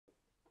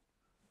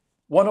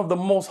one of the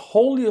most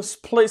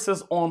holiest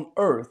places on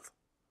earth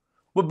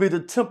would be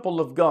the temple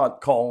of God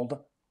called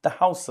the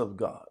house of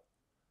God.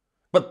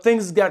 But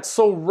things got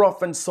so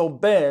rough and so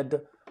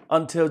bad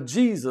until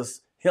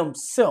Jesus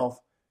himself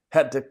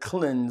had to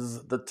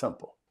cleanse the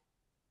temple.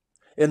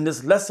 In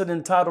this lesson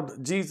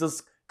entitled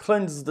Jesus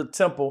Cleanses the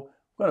Temple,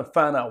 we're going to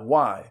find out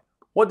why.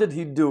 What did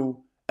he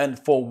do and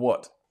for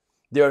what?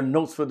 There are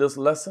notes for this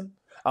lesson.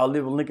 I'll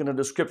leave a link in the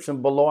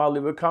description below. I'll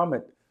leave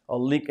a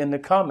link in the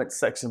comment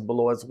section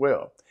below as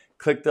well.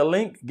 Click the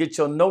link, get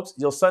your notes,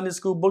 your Sunday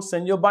school books,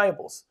 and your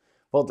Bibles.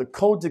 For the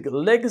Cogic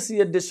Legacy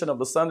edition of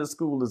the Sunday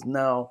School is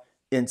now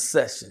in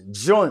session.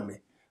 Join me.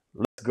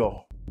 Let's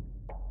go.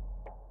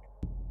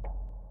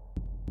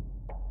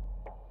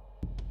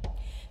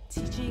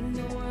 Teaching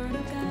the word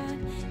of God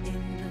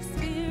in the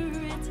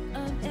spirit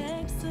of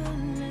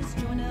excellence.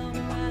 Join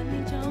Elder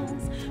Rodney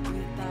Jones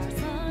with our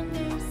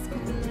Sunday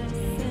school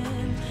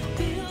lesson.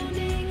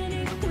 Building and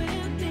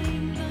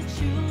equipping the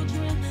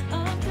children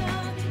of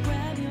God.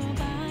 Grab your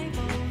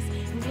Bibles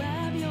and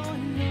grab your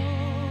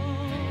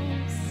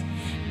notes.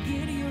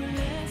 Get your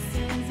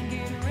lessons and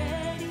get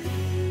ready.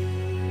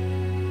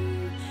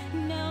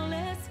 Now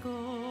let's go.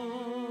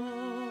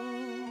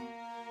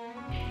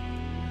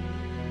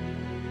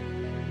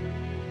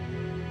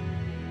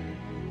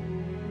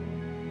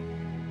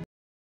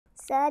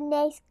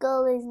 Sunday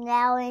school is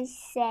now in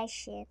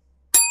session.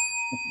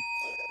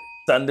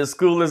 Sunday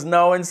school is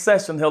now in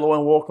session. Hello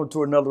and welcome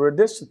to another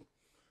edition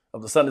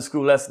of the Sunday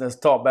school lesson as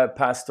taught by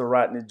Pastor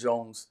Rodney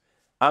Jones.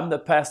 I'm the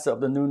pastor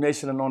of the New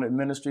Nation Anointed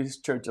Ministries,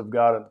 Church of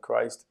God in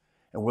Christ,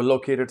 and we're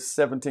located at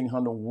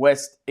 1700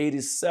 West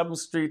 87th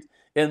Street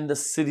in the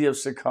city of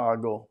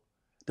Chicago.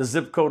 The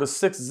zip code is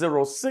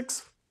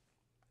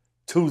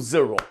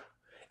 60620.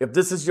 If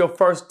this is your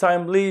first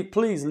time,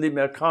 please leave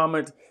me a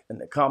comment in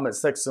the comment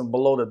section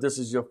below that this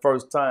is your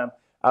first time.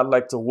 I'd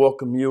like to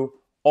welcome you.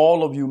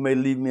 All of you may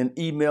leave me an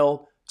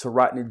email to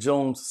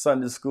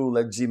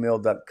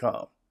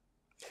rodneyjonesssundayschool@gmail.com.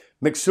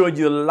 Make sure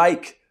you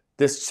like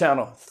this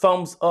channel.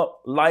 Thumbs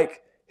up,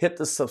 like, hit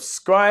the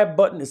subscribe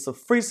button. It's a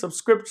free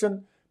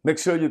subscription. Make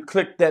sure you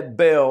click that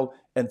bell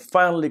and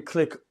finally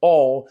click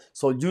all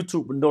so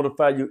YouTube will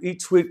notify you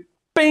each week.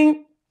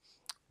 Bing!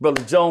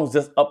 Brother Jones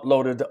just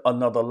uploaded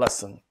another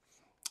lesson.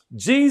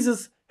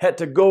 Jesus had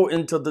to go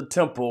into the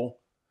temple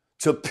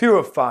to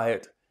purify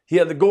it. He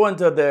had to go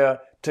into there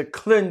to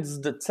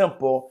cleanse the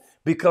temple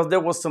because there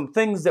was some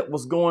things that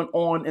was going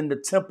on in the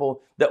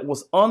temple that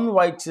was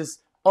unrighteous,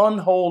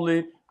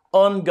 unholy,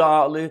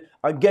 ungodly,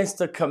 against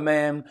the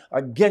command,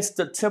 against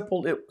the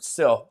temple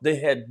itself. They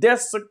had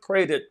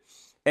desecrated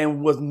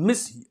and was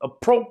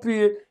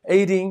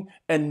misappropriating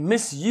and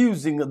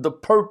misusing the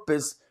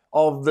purpose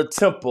of the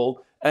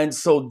temple. And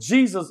so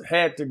Jesus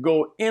had to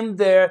go in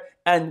there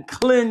and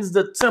cleanse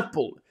the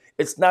temple.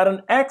 It's not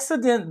an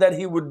accident that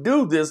he would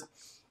do this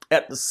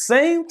at the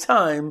same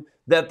time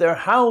that their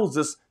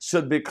houses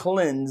should be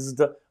cleansed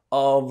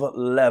of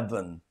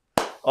leaven.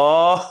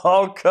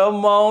 Oh,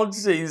 come on,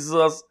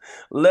 Jesus.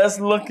 Let's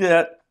look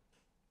at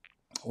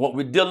what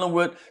we're dealing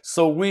with.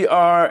 So we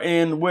are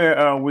in, where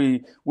are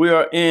we? We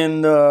are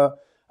in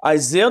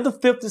Isaiah the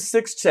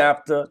 56th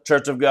chapter,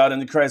 Church of God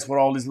in Christ, with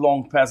all these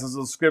long passages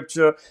of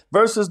scripture,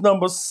 verses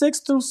number 6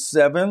 through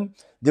 7.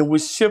 Then we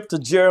shift to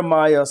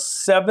Jeremiah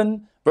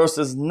 7,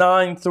 verses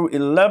 9 through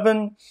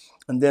 11.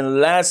 And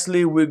then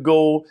lastly, we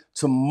go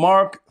to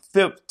Mark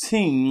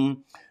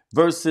 15,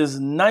 verses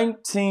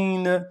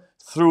 19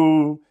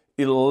 through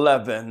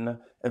 11.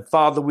 And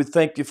Father, we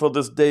thank you for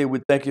this day. We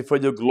thank you for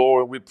your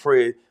glory. We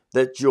pray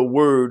that your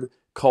word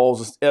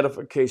causes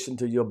edification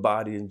to your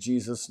body. In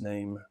Jesus'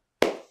 name,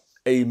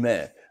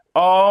 amen.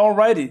 All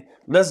righty,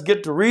 let's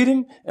get to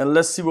reading and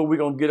let's see what we're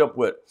going to get up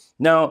with.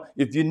 Now,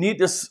 if you need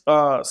to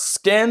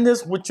scan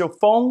this with your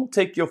phone,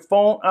 take your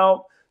phone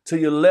out to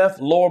your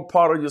left lower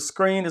part of your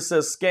screen. It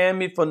says scan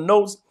me for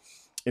notes.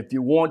 If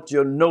you want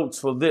your notes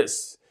for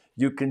this,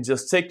 you can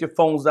just take your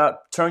phones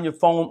out, turn your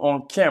phone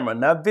on camera,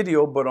 not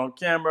video, but on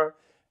camera,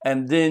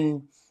 and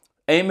then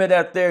aim it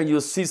at there. You'll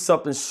see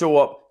something show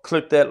up.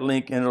 Click that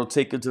link and it'll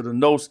take you to the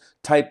notes.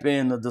 Type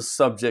in the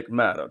subject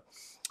matter.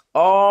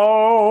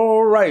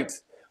 All right.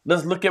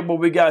 Let's look at what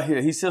we got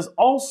here. He says,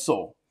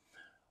 also,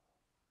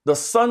 the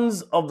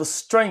sons of the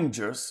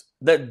strangers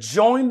that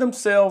join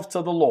themselves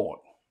to the Lord,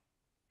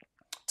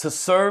 to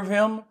serve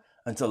him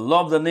and to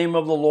love the name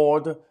of the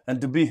Lord and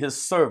to be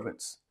his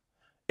servants.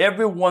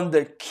 Everyone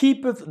that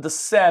keepeth the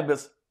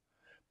Sabbath,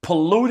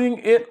 polluting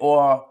it,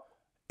 or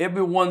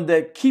everyone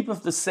that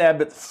keepeth the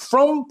Sabbath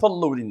from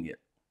polluting it,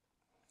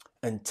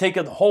 and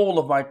taketh hold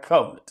of my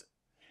covenant,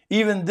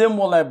 even them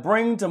will I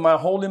bring to my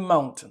holy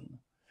mountain,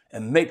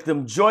 and make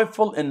them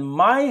joyful in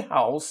my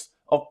house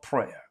of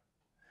prayer.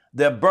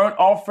 Their burnt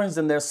offerings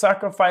and their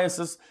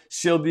sacrifices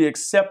shall be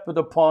accepted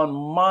upon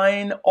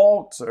mine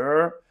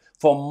altar,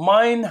 for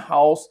mine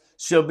house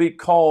shall be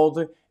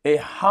called a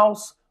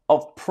house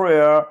of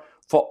prayer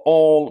for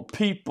all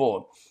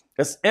people.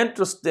 It's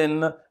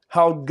interesting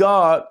how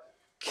God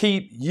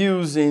keep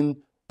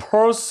using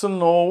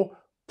personal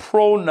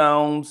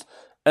pronouns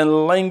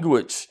and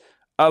language.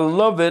 I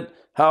love it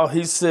how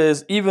he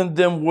says, even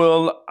them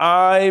will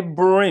I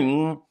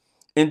bring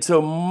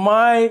into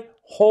my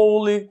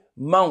holy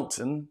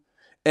mountain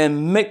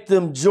and make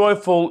them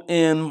joyful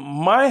in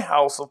my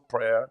house of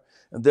prayer.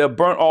 And their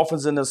burnt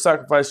offerings and their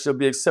sacrifice shall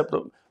be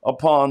accepted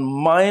upon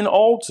mine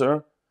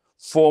altar,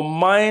 for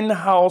mine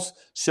house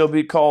shall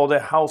be called a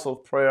house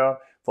of prayer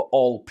for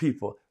all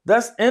people.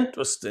 That's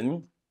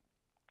interesting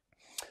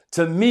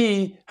to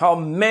me, how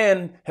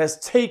man has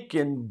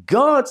taken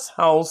God's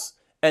house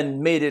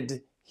and made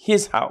it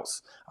his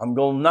house. I'm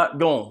not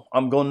going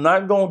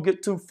to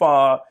get too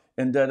far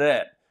into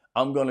that.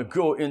 I'm going to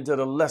go into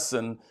the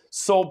lesson.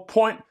 So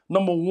point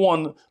number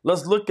one,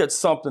 let's look at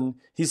something.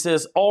 He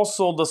says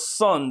also the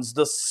sons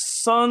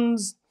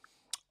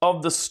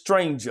of the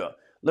stranger.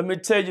 Let me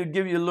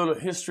give you a little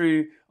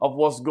history of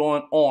what's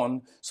going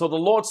on. So the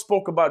Lord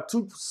spoke about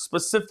two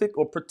specific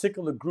or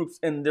particular groups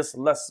in this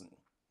lesson.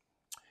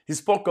 He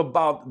spoke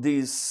about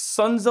the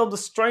sons of the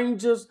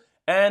strangers,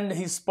 and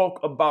he spoke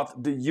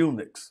about the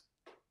eunuchs.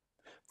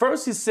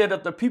 First, he said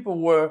that the people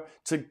were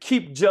to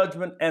keep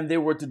judgment and they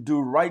were to do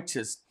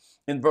righteous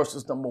in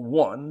verses number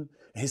 1.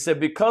 He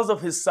said, because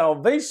of his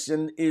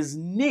salvation is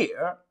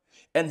near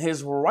and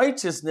his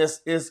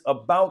righteousness is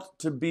about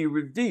to be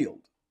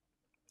revealed.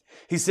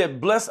 He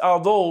said, blessed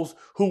are those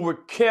who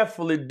would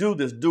carefully do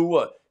this. Do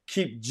what?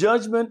 Keep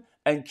judgment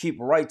and keep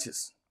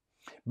righteous.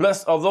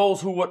 Blessed are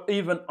those who would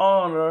even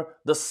honor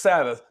the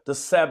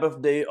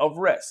Sabbath day of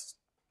rest.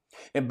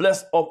 And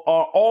blessed are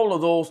all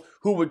of those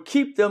who would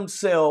keep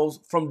themselves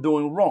from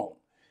doing wrong.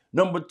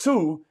 Number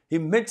 2, he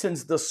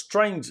mentions the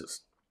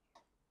strangers.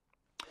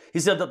 He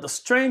said that the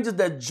strangers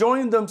that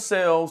join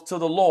themselves to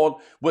the Lord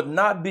would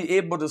not be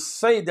able to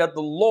say that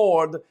the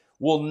Lord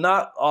will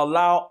not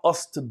allow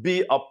us to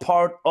be a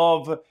part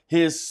of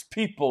his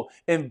people.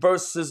 In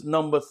verses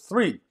number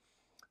 3,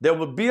 there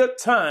would be a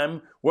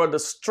time where the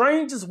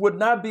strangers would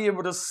not be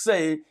able to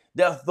say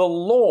that the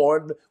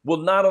Lord will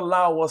not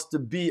allow us to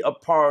be a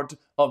part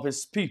of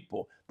his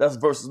people. That's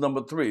verses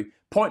number 3.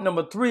 Point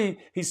number 3,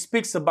 he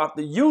speaks about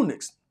the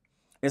eunuchs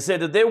and said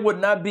that they would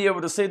not be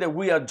able to say that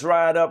we are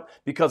dried up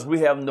because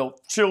we have no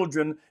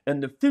children in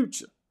the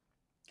future.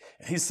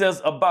 He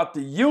says about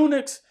the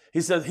eunuchs,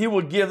 he says he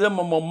will give them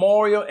a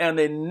memorial and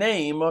a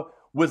name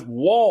with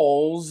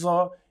walls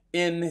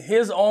in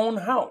his own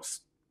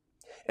house.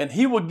 And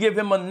he will give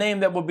him a name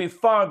that will be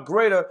far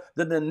greater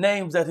than the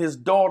names that his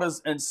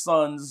daughters and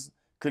sons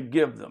could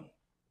give them.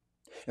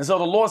 And so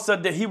the Lord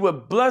said that he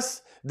would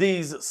bless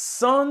these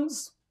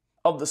sons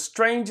of the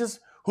strangers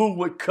who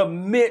would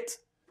commit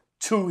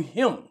to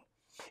him.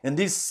 And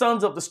these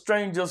sons of the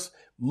strangers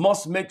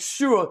must make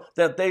sure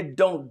that they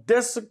don't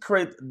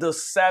desecrate the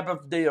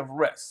Sabbath day of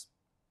rest.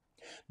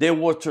 They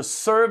were to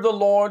serve the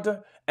Lord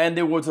and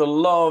they were to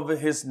love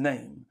his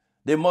name.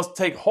 They must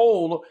take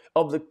hold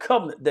of the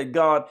covenant that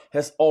God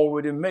has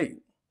already made.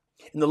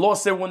 And the Lord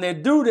said when they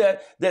do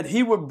that, that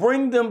he would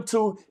bring them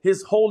to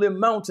his holy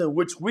mountain,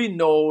 which we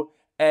know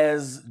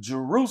as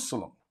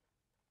Jerusalem.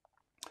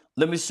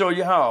 Let me show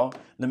you how.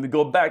 Let me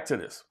go back to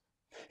this.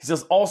 He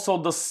says also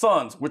the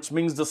sons, which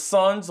means the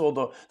sons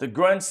or the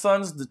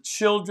grandsons, the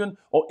children,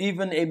 or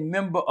even a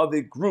member of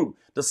a group.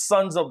 The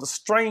sons of the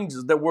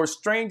strangers. The word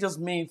strangers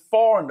mean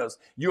foreigners.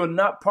 You're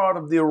not part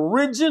of the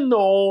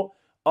original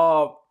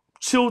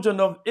children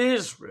of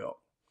Israel.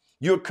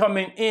 You're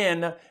coming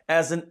in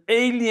as an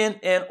alien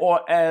and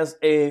or as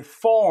a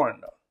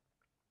foreigner.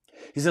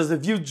 He says,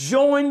 if you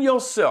join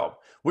yourself,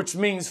 which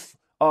means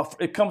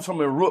it comes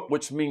from a root,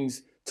 which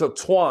means to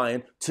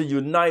twine, to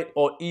unite,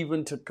 or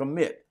even to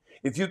commit.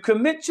 If you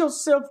commit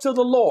yourself to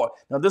the Lord,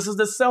 now this is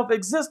the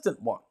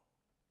self-existent one.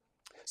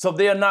 So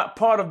they are not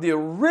part of the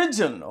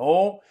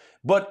original,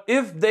 but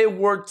if they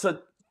were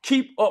to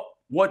keep up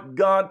what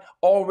God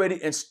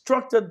already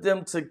instructed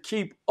them to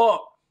keep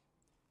up,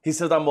 he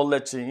says, I'm going to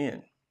let you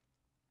in.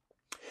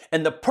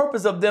 And the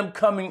purpose of them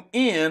coming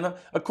in,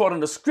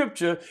 according to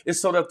scripture,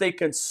 is so that they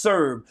can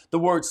serve. The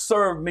word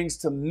serve means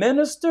to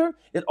minister.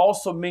 It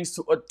also means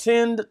to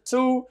attend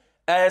to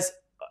as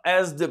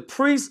the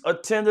priest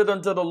attended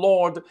unto the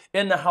Lord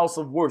in the house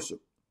of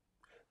worship.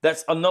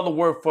 That's another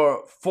word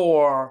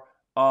for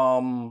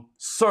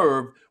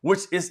serve,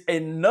 which is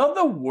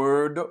another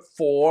word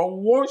for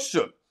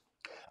worship.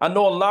 I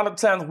know a lot of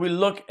times we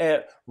look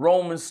at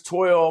Romans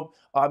 12,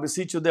 I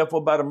beseech you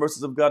therefore by the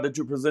mercies of God that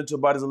you present your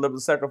bodies a living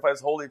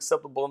sacrifice, wholly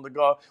acceptable unto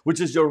God, which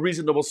is your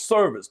reasonable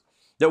service.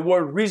 The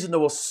word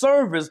reasonable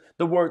service,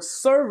 the word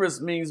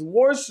service means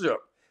worship.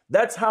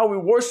 That's how we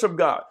worship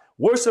God.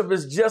 Worship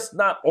is just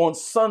not on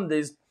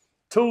Sundays,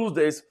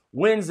 Tuesdays,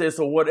 Wednesdays,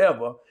 or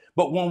whatever,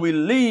 but when we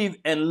leave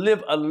and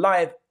live a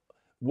life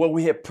where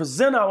we have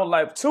present our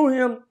life to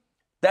him,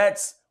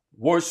 that's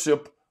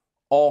worship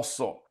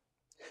also.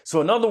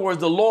 So in other words,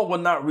 the Lord will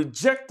not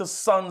reject the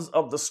sons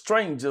of the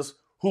strangers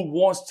who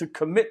wants to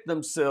commit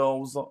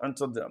themselves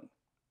unto them.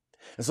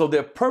 And so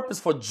their purpose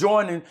for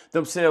joining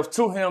themselves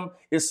to him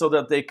is so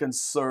that they can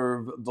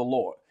serve the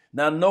Lord.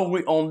 Now, I know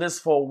we on this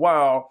for a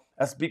while.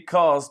 That's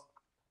because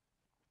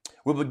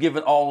We were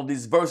given all of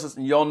these verses,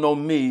 and y'all know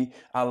me.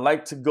 I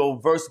like to go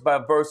verse by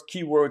verse,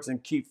 keywords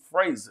and key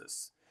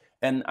phrases.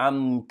 And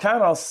I'm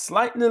kind of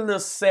slightly a little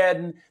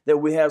saddened that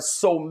we have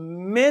so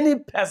many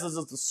passages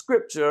of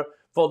scripture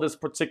for this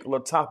particular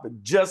topic,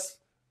 just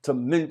to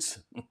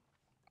mention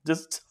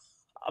this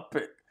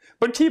topic.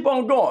 But keep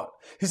on going.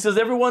 He says,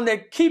 everyone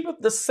that keepeth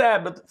the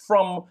Sabbath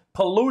from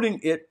polluting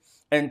it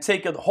and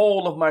taketh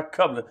hold of my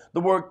covenant.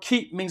 The word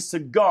keep means to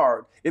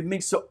guard. It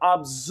means to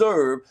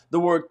observe. The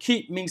word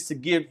keep means to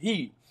give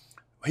heed.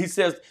 He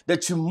says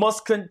that you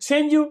must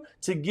continue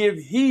to give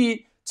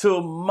heed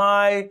to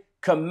my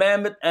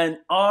commandment and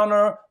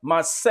honor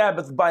my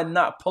Sabbath by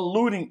not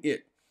polluting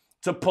it.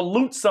 To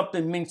pollute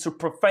something means to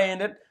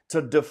profane it,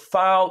 to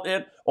defile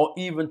it, or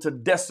even to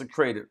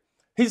desecrate it.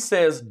 He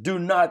says, do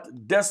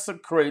not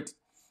desecrate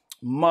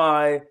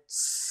my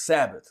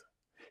Sabbath.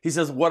 He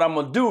says, what I'm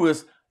going to do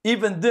is,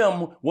 even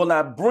them will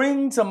I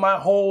bring to my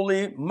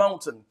holy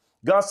mountain.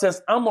 God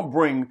says, I'm going to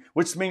bring,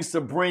 which means to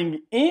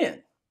bring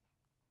in,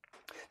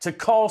 to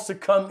cause to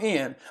come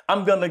in.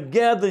 I'm going to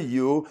gather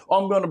you,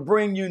 or I'm going to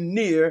bring you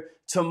near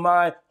to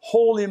my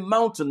holy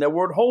mountain. That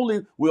word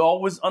holy, we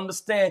always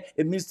understand,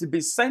 it means to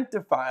be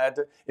sanctified.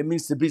 It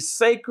means to be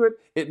sacred.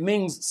 It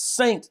means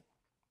saint.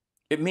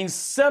 It means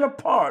set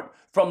apart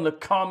from the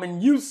common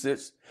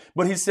usage.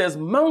 But he says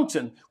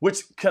mountain,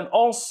 which can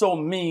also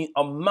mean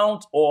a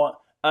mount or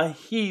a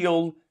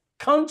hill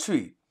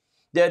country.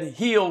 That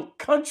hill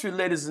country,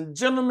 ladies and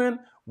gentlemen,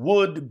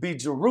 would be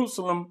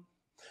Jerusalem.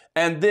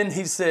 And then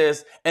he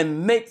says,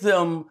 and make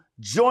them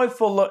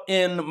joyful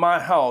in my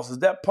house. Is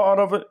that part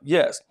of it?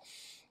 Yes.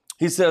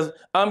 He says,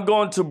 I'm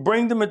going to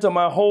bring them into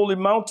my holy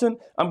mountain.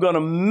 I'm going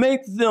to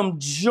make them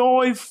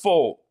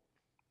joyful.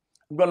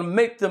 I'm going to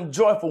make them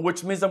joyful,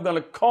 which means I'm going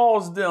to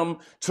cause them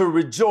to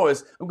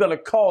rejoice. I'm going to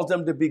cause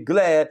them to be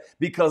glad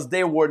because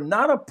they were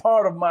not a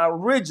part of my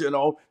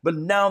original, but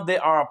now they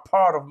are a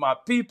part of my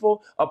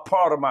people, a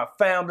part of my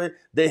family.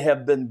 They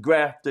have been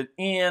grafted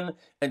in.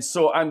 And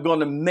so I'm going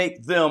to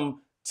make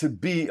them to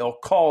be, or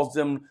cause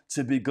them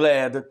to be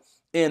glad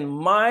in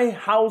my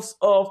house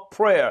of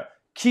prayer.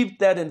 Keep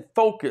that in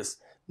focus,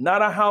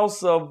 not a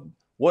house of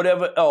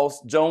whatever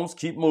else. Jones,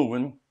 keep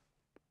moving.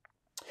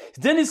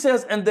 Then he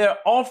says, and their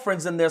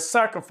offerings and their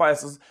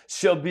sacrifices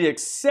shall be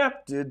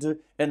accepted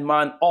in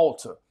mine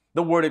altar.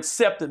 The word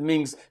accepted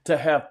means to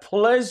have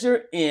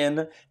pleasure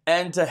in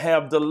and to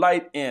have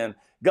delight in.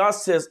 God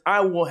says,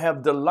 I will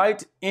have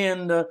delight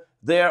in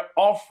their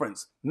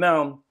offerings.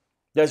 Now,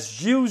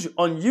 that's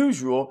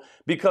unusual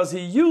because he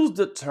used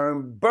the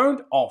term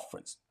burnt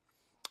offerings.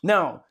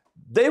 Now,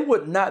 they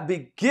would not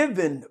be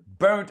given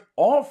burnt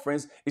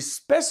offerings,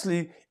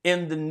 especially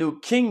in the new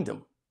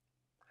kingdom,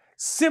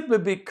 simply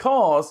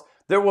because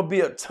there will be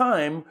a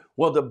time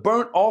where the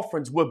burnt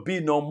offerings will be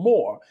no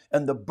more.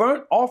 And the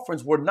burnt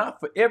offerings were not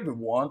for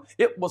everyone.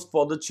 It was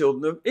for the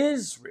children of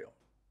Israel.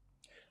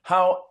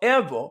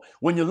 However,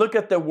 when you look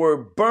at the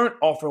word burnt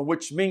offering,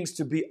 which means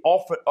to be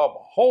offered up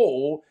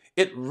whole,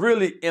 it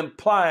really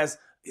implies,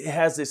 it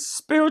has a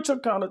spiritual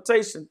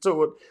connotation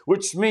to it,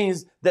 which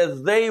means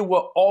that they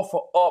will offer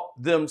up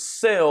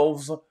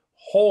themselves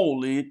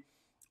wholly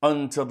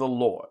unto the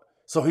Lord.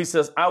 So he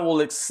says, I will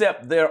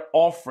accept their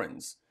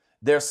offerings,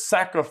 their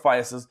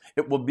sacrifices.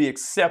 It will be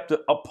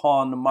accepted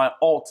upon my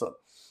altar.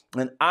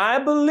 And I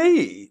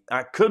believe,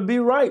 I could be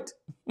right,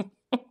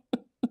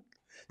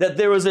 that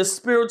there is a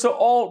spiritual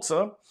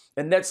altar.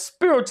 And that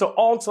spiritual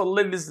altar,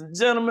 ladies and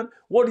gentlemen,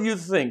 what do you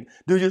think?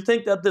 Do you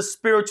think that the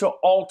spiritual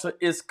altar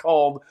is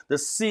called the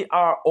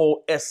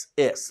CROSS,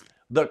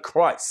 the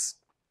Christ?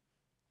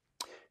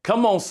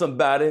 Come on,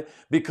 somebody,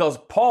 because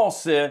Paul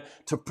said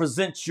to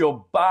present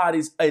your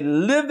bodies a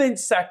living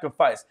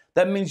sacrifice.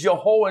 That means your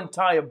whole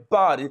entire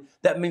body.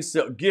 That means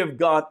to give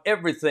God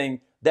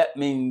everything. That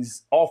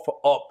means offer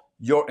up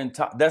your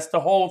entire, that's the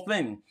whole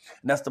thing.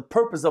 And that's the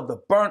purpose of the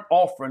burnt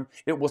offering.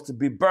 It was to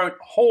be burnt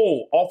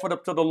whole, offered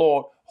up to the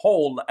Lord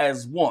whole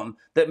as one.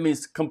 That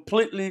means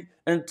completely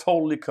and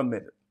totally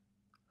committed.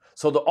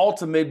 So the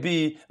altar may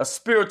be a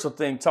spiritual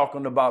thing,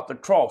 talking about the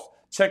cross.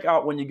 Check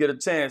out, when you get a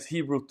chance,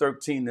 Hebrews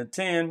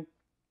 13:10.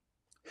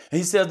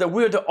 He says that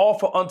we're to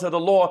offer unto the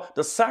Lord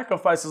the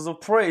sacrifices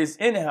of praise.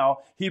 Anyhow,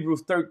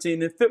 Hebrews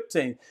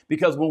 13:15.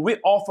 Because when we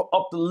offer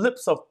up the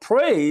lips of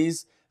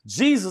praise,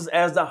 Jesus,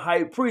 as the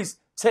high priest,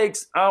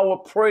 takes our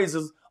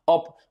praises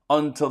up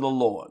unto the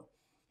Lord.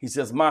 He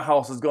says, my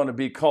house is going to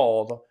be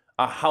called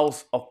a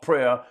house of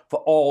prayer for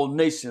all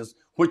nations,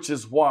 which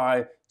is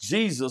why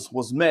Jesus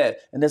was mad.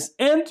 And it's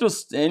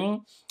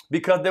interesting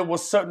because there were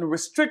certain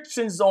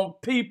restrictions on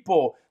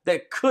people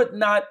that could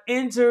not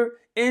enter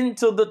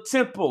into the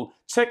temple.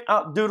 Check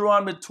out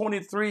Deuteronomy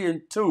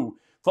 23:2.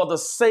 For the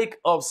sake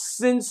of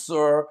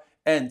censor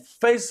and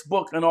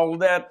Facebook and all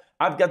that,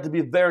 I've got to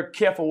be very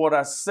careful what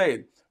I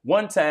say.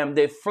 One time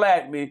they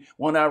flagged me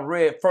when I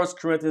read 1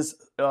 Corinthians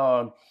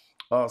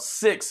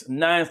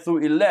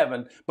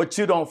 6:9-11, but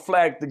you don't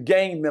flag the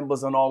gang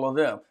members and all of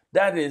them.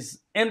 That is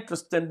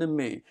interesting to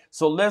me.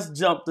 So let's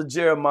jump to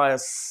Jeremiah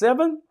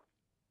 7,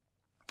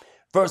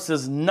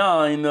 verses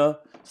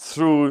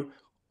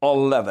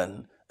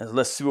 9-11. And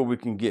let's see what we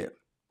can get.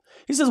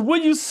 He says, will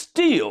you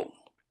steal?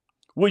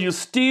 Will you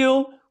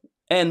steal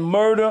and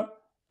murder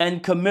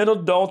and commit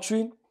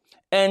adultery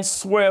and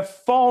swear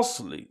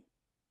falsely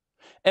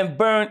and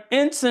burn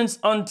incense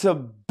unto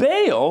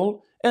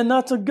Baal and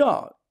not to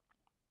God?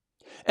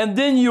 And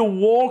then you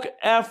walk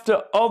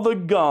after other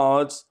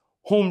gods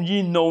whom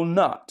ye know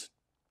not.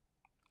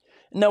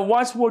 Now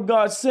watch what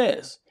God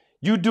says.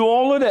 You do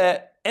all of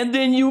that, and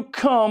then you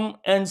come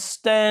and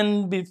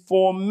stand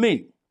before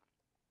me.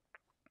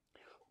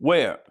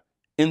 Where?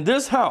 In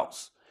this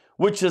house,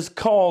 which is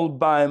called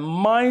by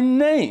my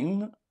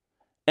name,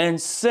 and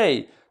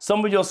say,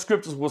 some of your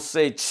scriptures will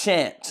say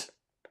chant,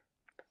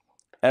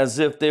 as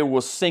if they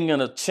were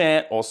singing a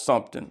chant or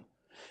something.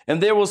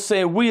 And they will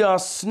say, we are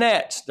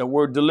snatched. The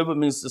word deliver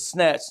means to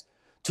snatch,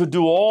 to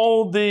do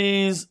all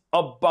these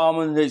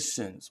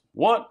abominations.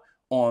 What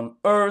on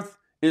earth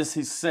is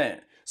he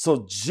saying?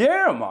 So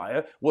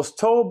Jeremiah was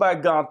told by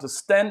God to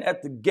stand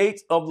at the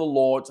gates of the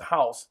Lord's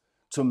house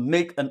to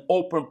make an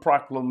open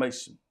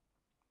proclamation.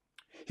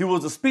 He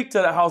was to speak to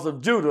the house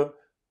of Judah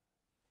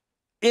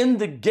in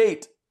the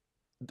gate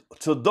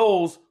to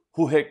those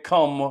who had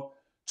come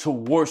to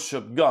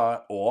worship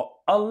God, or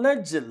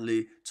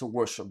allegedly to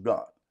worship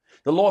God.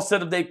 The Lord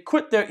said if they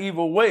quit their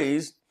evil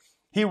ways,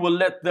 he will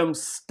let them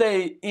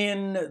stay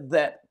in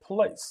that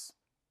place.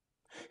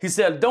 He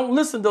said, don't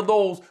listen to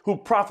those who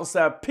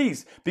prophesy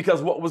peace,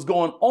 because what was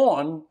going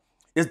on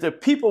is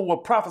that people were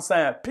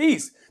prophesying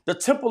peace. The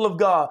temple of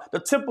God, the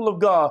temple of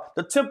God,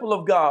 the temple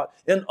of God.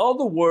 In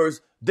other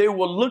words, they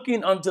were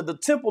looking unto the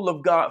temple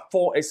of God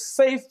for a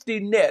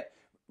safety net,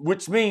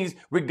 which means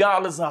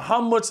regardless of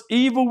how much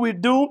evil we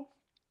do,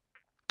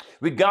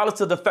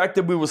 regardless of the fact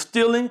that we were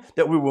stealing,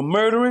 that we were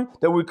murdering,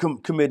 that we were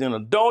committing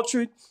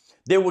adultery,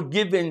 they were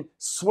giving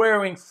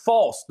swearing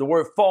false. The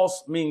word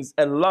false means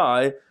a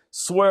lie,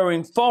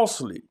 swearing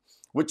falsely,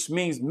 which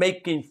means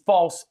making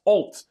false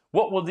oaths.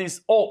 What were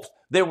these oaths?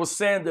 They were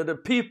saying to the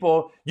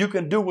people, you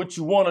can do what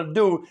you want to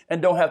do and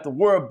don't have to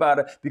worry about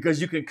it, because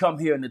you can come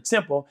here in the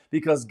temple,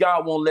 because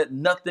God won't let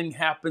nothing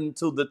happen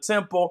to the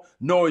temple,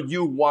 nor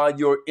you while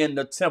you're in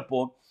the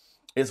temple,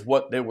 is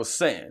what they were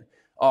saying.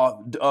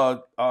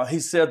 He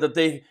said that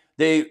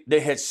they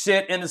had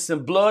shed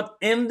innocent blood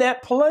in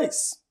that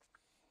place,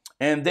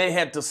 and they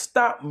had to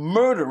stop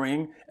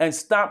murdering and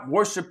stop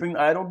worshiping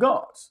idol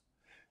gods.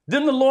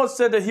 Then the Lord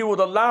said that he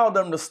would allow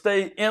them to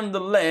stay in the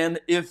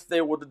land if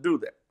they were to do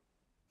that.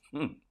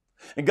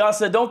 And God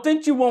said, don't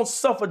think you won't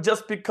suffer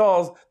just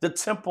because the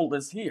temple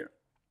is here.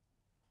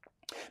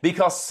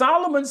 Because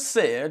Solomon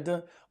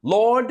said,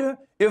 Lord,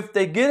 if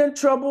they get in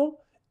trouble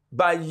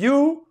by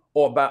you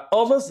or by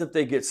others, if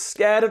they get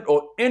scattered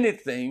or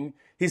anything,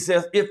 he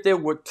says, if they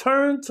would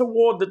turn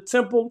toward the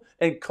temple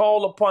and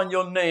call upon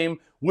your name,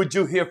 would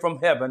you hear from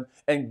heaven?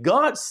 And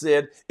God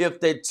said, if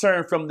they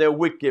turn from their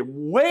wicked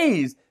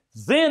ways,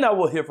 then I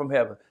will hear from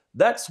heaven.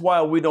 That's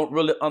why we don't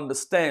really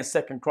understand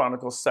 2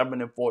 Chronicles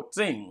 7 and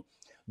 14.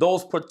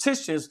 Those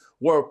petitions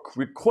were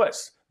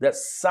requests that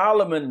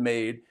Solomon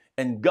made,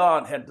 and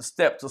God had to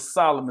step to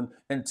Solomon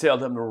and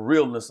tell him the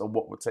realness of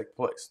what would take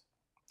place.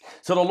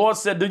 So the Lord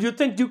said, do you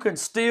think you can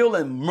steal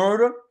and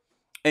murder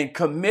and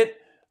commit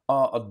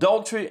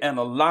adultery and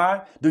a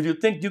lie? Do you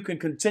think you can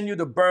continue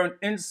to burn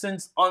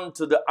incense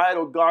unto the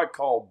idol god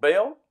called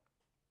Baal?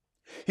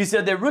 He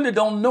said they really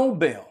don't know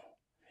Baal,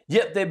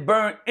 yet they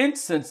burn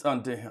incense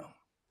unto him.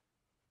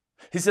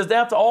 He says,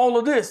 after all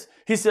of this,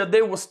 he said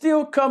they will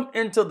still come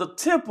into the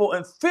temple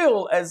and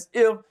feel as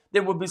if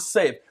they would be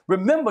saved.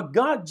 Remember,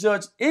 God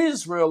judged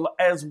Israel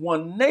as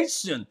one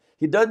nation.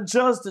 He doesn't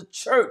judge the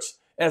church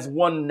as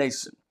one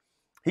nation.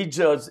 He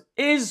judged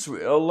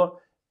Israel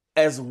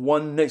as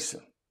one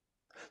nation.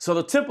 So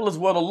the temple is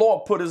where the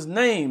Lord put his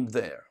name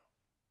there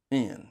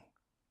in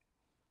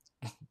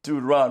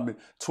Deuteronomy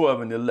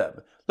 12 and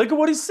 11. Look at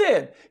what he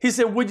said. He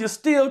said, would you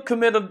still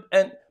commit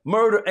and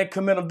murder and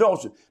commit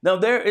adultery? Now,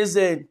 there is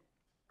a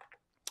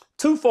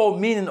twofold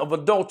meaning of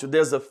adultery.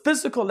 There's a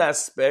physical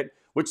aspect,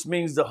 which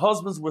means the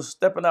husbands were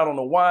stepping out on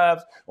the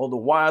wives, or the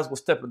wives were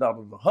stepping out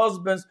on the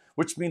husbands,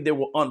 which means they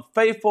were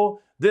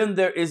unfaithful. Then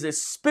there is a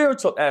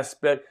spiritual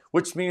aspect,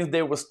 which means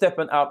they were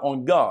stepping out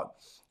on God.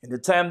 In the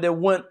time they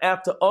went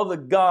after other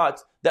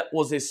gods, that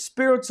was a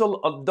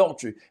spiritual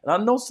adultery. And I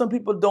know some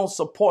people don't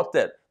support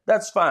that.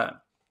 That's fine.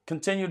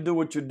 Continue to do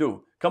what you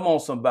do. Come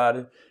on,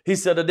 somebody. He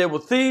said that they were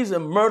thieves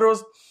and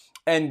murderers,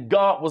 and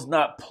God was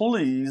not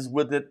pleased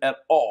with it at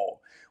all.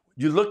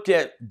 You look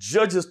at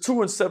Judges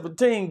 2 and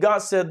 17, God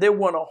said they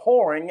went a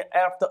whoring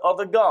after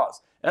other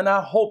gods. And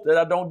I hope that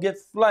I don't get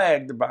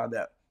flagged by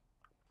that.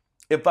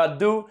 If I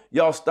do,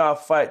 y'all start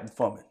fighting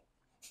for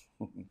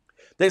me.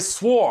 They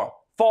swore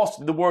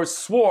falsely. The word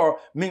swore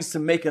means to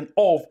make an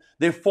oath.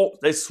 They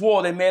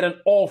swore, they made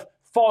an oath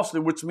falsely,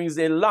 which means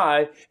they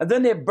lied. And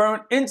then they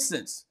burned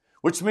incense,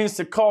 which means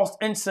to cause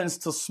incense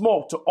to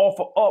smoke, to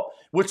offer up,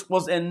 which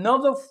was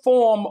another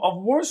form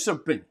of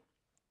worshiping.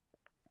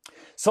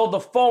 So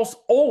the false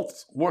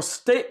oaths were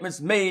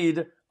statements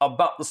made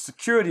about the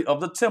security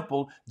of the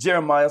temple,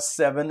 Jeremiah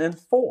 7 and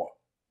 4.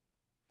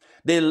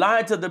 They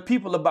lied to the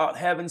people about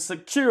having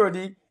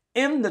security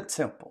in the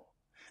temple.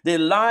 They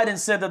lied and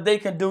said that they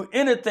can do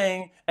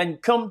anything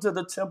and come to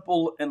the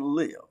temple and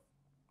live.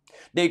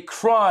 They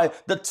cry,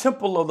 the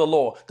temple of the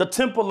Lord, the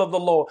temple of the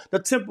Lord, the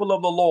temple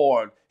of the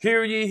Lord.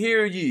 Hear ye,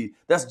 hear ye.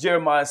 That's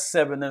Jeremiah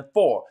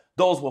 7:4.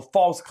 Those were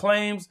false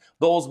claims.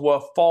 Those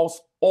were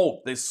false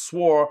oaths. They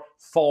swore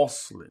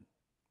falsely.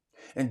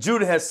 And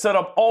Judah had set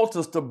up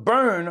altars to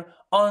burn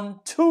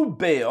unto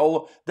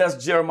Baal.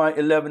 That's Jeremiah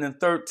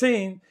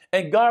 11:13.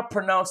 And God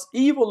pronounced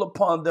evil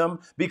upon them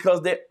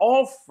because they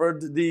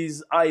offered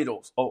these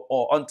idols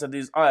or unto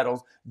these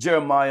idols.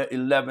 Jeremiah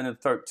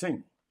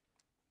 11:13.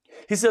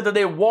 He said that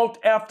they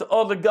walked after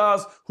other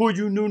gods who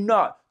you knew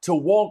not. To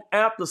walk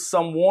after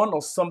someone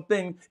or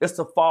something is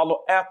to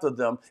follow after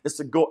them, is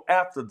to go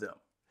after them.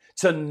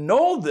 To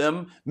know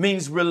them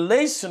means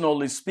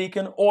relationally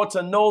speaking, or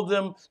to know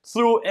them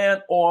through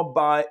and or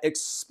by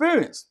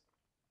experience.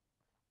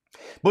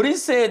 But he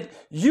said,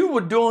 you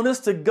were doing this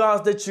to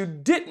gods that you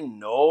didn't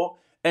know.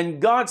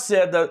 And God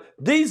said that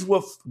these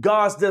were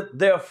gods that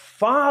their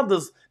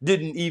fathers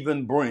didn't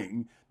even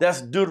bring.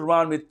 That's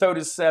Deuteronomy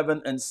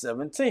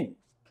 37:17.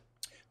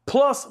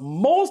 Plus,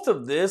 most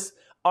of this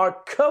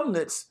are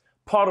covenants,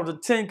 part of the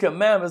 10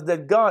 Commandments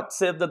that God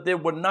said that they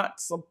were not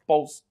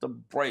supposed to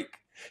break.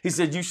 He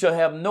said, you shall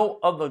have no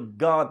other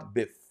God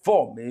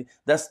before me.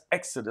 That's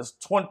Exodus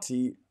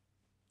 20:3.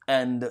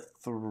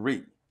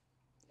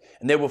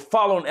 And they were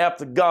following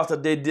after gods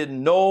that they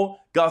didn't know,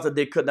 gods that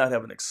they could not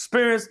have an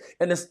experience.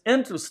 And it's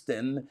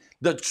interesting,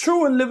 the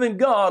true and living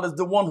God is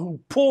the one who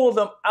pulled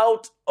them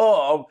out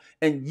of,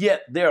 and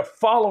yet they're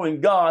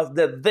following gods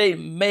that they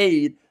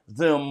made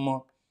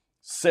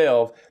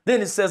themselves.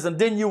 Then it says, and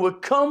then you will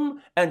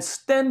come and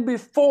stand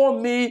before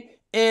me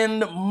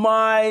in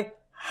my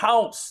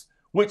house,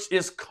 which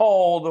is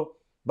called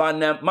by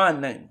my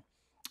name.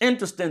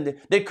 Interesting,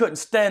 they couldn't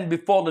stand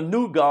before the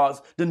new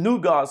gods. The new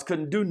gods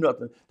couldn't do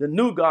nothing. The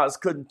new gods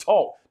couldn't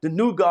talk. The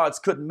new gods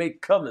couldn't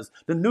make covenants.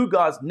 The new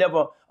gods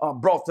never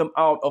brought them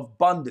out of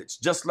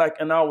bondage, just like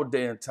in our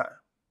day and time.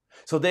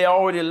 So they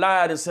already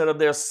lied and said of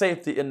their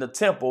safety in the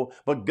temple,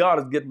 but God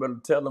is getting ready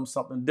to tell them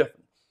something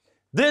different.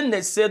 Then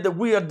they said that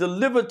we are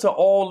delivered to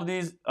all of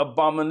these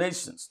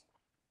abominations,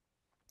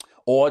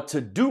 or to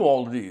do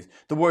all of these.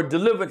 The word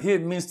delivered here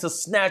means to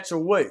snatch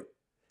away,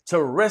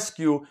 to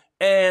rescue,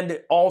 and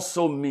it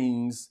also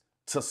means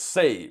to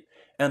save.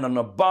 And an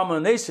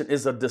abomination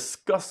is a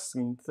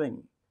disgusting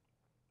thing.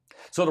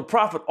 So the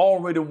prophet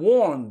already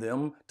warned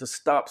them to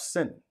stop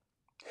sinning.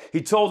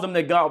 He told them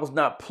that God was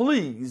not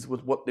pleased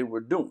with what they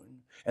were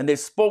doing. And they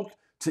spoke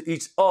to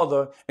each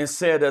other and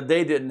said that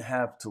they didn't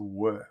have to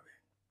worry.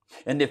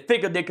 And they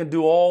figured they could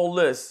do all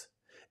this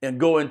and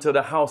go into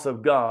the house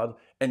of God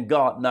and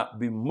God not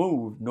be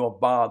moved nor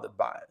bothered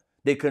by it.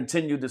 They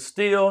continued to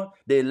steal,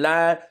 they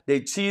lied, they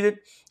cheated,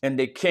 and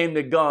they came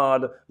to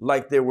God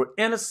like they were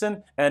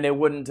innocent, and they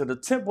went into the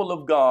temple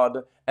of God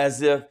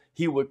as if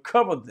he would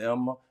cover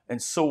them,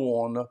 and so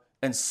on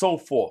and so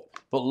forth.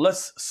 But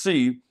let's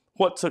see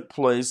what took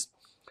place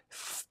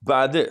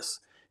by this.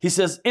 He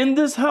says, in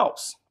this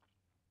house,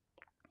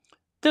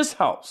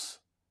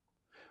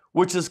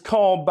 which is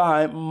called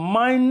by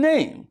my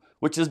name,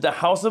 which is the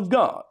house of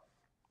God,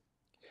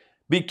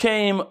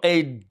 became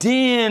a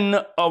den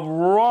of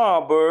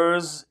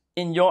robbers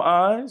in your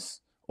eyes?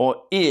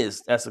 Or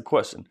that's a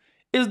question.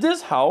 Is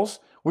this house,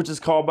 which is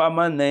called by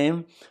my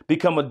name,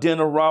 become a den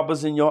of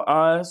robbers in your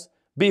eyes?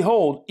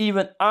 Behold,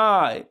 even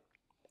I,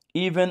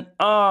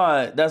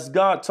 that's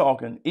God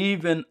talking,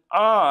 even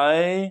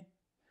I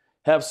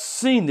have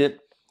seen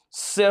it,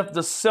 saith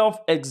the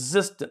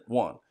self-existent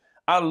one.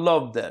 I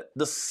love that.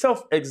 The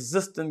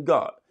self-existent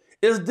God.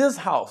 Is this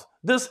house,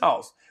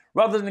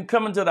 rather than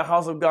coming to the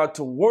house of God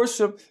to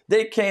worship,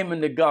 they came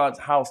into God's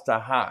house to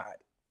hide.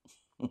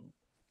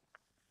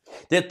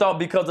 They thought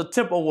because the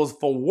temple was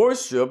for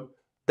worship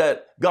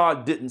that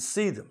God didn't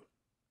see them.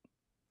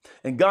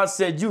 And God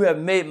said, you have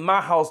made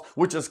my house,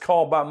 which is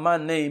called by my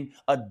name,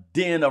 a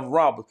den of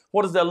robbers.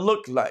 What does that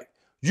look like?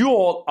 You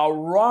all are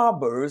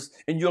robbers,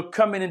 and you're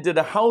coming into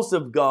the house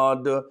of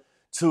God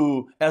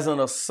as an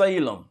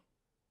asylum.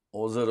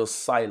 Or is it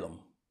asylum?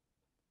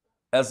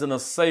 As an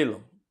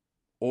asylum.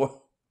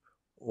 Or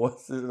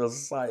what's it,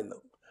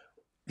 asylum?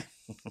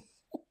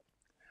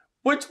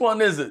 Which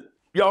one is it?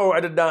 Y'all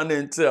write it down there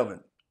and tell me.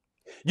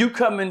 You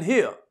come in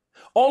here.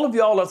 All of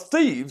y'all are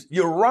thieves,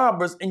 you're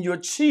robbers, and you're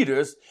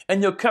cheaters,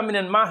 and you're coming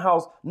in my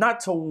house not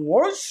to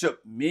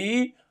worship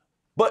me,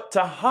 but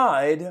to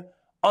hide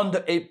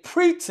under a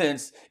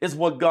pretense is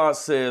what God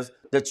says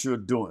that you're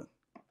doing.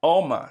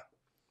 Oh my.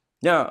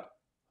 Now,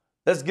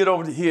 let's get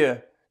over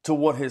here to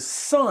what his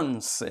son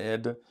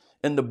said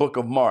in the book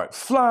of Marh.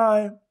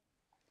 Fly.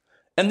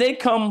 And they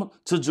come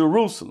to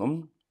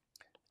Jerusalem,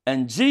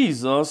 and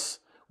Jesus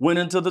went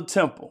into the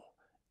temple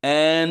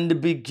and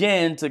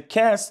began to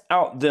cast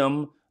out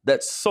them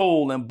that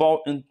sold and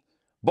bought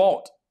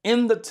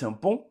in the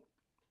temple,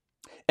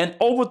 and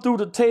overthrew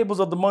the tables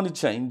of the money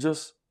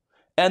changers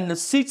and the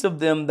seats of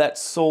them that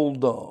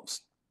sold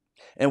doves.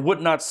 and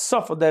would not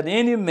suffer that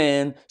any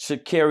man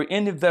should carry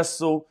any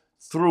vessel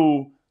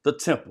through the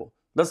temple.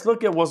 Let's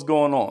look at what's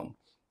going on.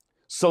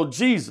 So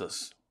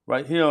Jesus,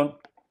 right here,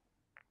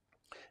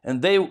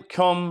 and they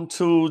come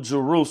to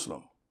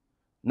Jerusalem.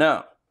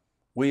 Now,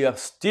 we are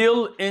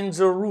still in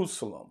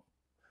Jerusalem.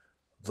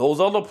 Those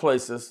other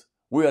places,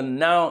 we are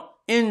now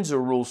in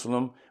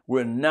Jerusalem.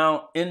 We're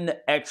now in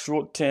the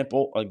actual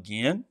temple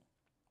again.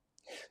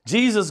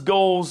 Jesus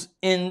goes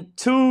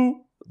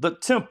into the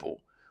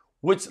temple,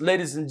 which,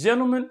 ladies and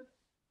gentlemen,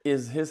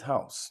 is his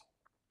house.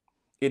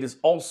 It is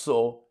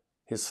also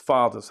his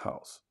Father's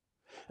house.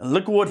 And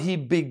look what he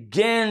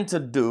began to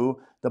do.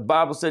 The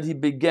Bible said he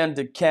began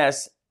to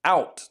cast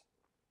out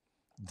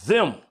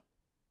them.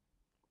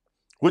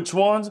 Which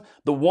ones?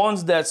 The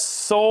ones that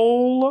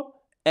sold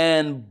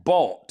and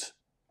bought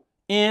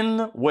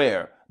in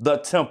where? The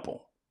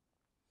temple.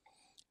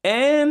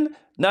 And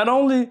not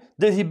only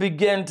did he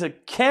begin to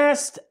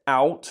cast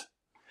out,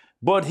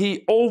 but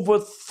he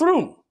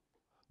overthrew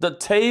the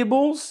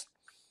tables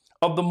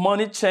of the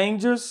money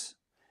changers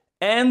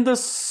and the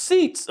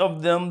seats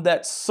of them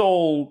that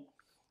sold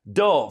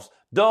doves.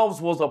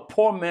 Doves was a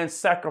poor man's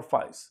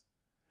sacrifice.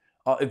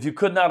 If you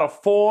could not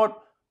afford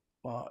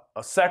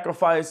a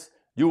sacrifice,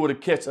 you were to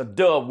catch a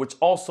dove, which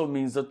also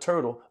means a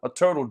turtle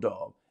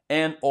dove,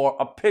 and or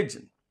a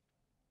pigeon.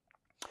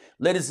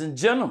 Ladies and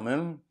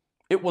gentlemen,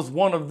 it was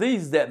one of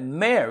these that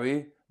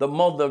Mary, the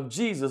mother of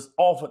Jesus,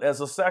 offered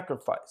as a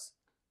sacrifice,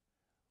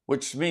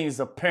 which means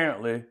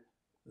apparently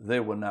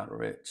they were not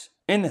rich.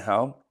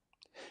 Anyhow,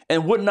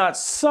 and would not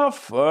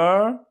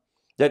suffer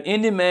that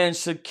any man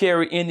should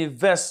carry any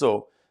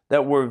vessel.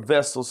 That word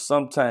vessel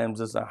sometimes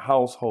is a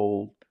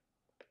household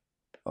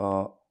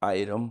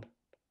item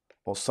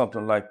or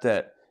something like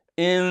that,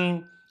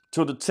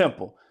 into the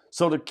temple.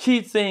 So the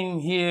key thing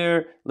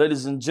here,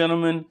 ladies and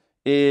gentlemen,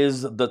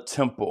 is the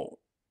temple.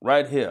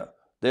 Right here.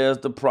 There's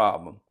the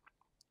problem.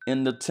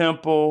 In the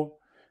temple,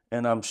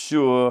 and I'm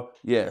sure,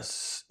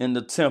 yes, in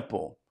the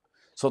temple.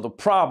 So the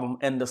problem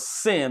and the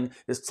sin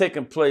is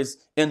taking place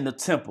in the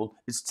temple.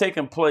 It's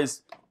taking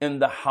place in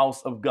the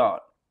house of God.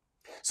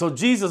 So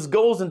Jesus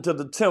goes into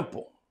the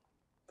temple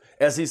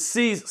as he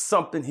sees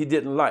something he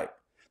didn't like.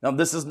 Now,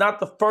 this is not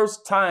the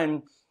first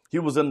time he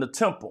was in the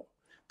temple.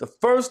 The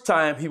first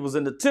time he was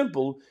in the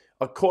temple,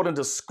 according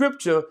to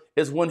scripture,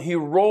 is when he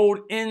rode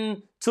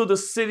into the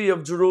city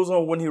of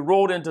Jerusalem, when he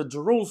rode into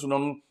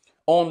Jerusalem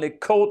on the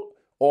coat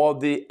or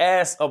the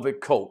ass of a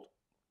coat.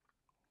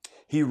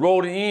 He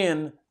rode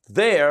in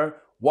there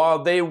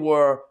while they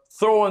were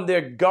throwing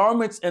their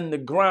garments in the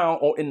ground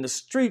or in the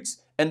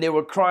streets, and they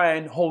were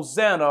crying,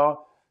 Hosanna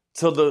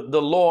to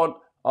the Lord,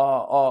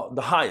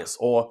 the highest,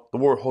 or the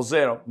word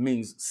Hosanna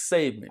means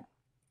save me.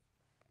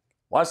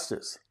 Watch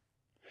this.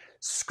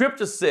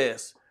 Scripture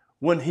says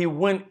when he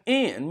went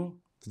in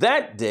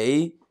that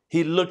day,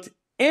 he looked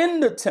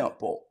in the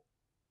temple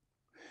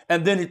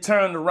and then he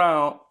turned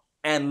around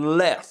and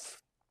left.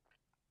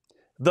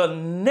 The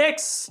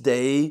next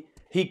day,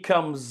 he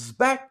comes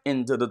back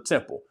into the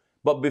temple.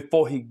 But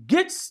before he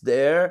gets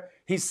there,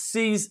 he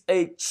sees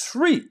a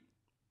tree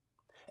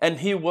and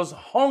he was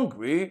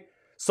hungry.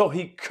 So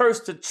he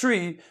cursed the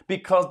tree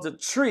because the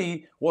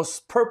tree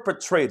was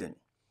perpetrating.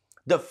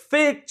 The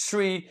fig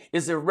tree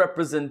is a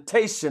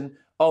representation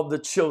of the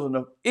children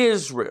of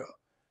Israel.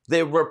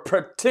 They were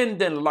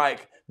pretending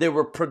like they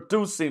were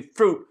producing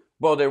fruit,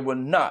 but they were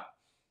not.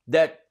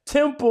 That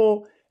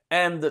temple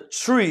and the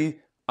tree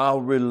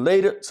are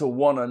related to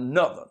one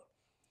another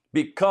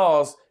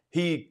because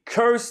he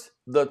cursed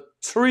the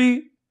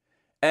tree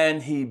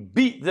and he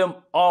beat them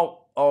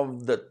out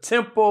of the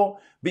temple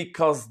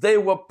because they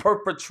were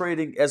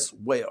perpetrating as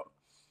well.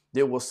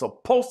 They were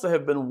supposed to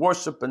have been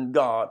worshiping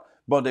God,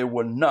 but they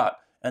were not.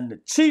 And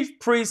the chief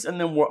priests and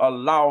them were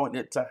allowing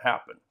it to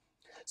happen.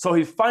 So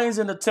he finds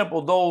in the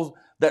temple those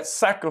that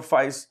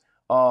sacrifice,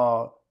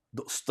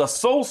 the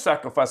soul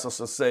sacrifice,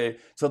 I say,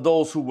 to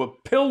those who were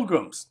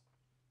pilgrims.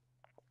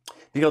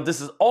 Because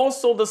this is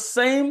also the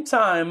same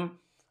time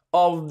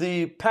of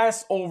the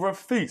Passover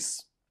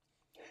feast.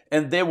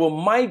 And they will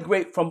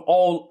migrate from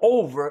all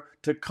over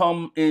to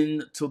come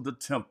into the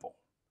temple.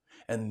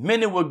 And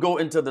many will go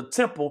into the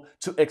temple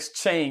to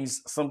exchange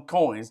some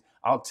coins.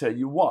 I'll tell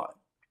you why.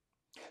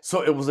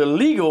 So it was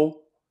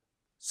illegal,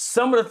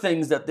 some of the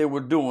things that they were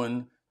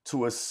doing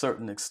to a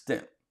certain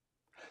extent.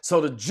 So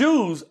the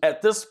Jews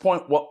at this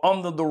point were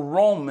under the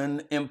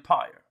Roman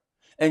Empire.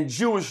 And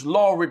Jewish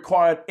law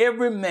required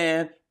every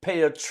man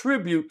pay a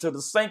tribute to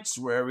the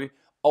sanctuary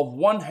of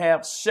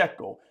 1/2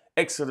 shekel,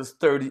 Exodus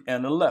 30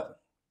 and 11.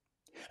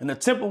 And the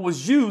temple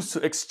was used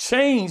to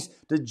exchange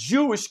the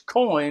Jewish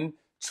coin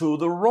to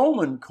the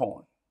Roman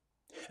coin.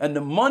 And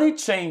the money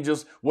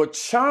changers were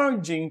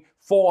charging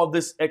for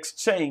this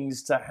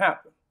exchange to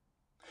happen.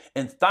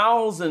 And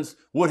thousands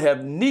would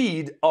have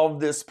need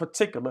of this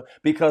particular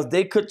because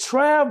they could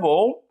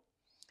travel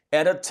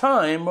at a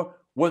time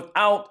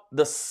without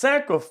the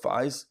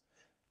sacrifice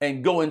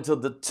and go into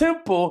the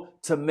temple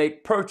to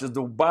make purchase.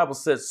 The Bible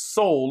says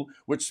sold,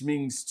 which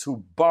means to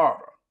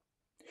barter.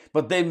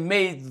 But they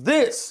made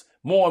this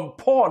more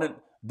important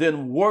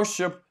than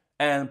worship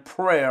and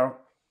prayer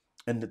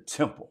in the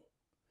temple.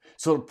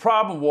 So the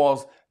problem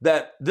was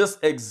that this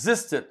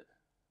existed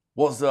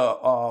was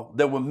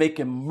they were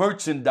making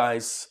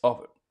merchandise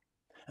of it.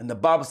 And the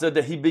Bible said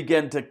that he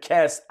began to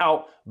cast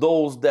out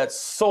those that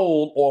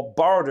sold or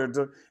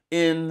bartered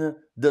in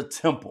the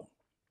temple.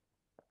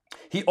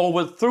 He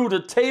overthrew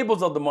the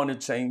tables of the money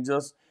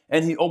changers,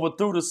 and he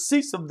overthrew the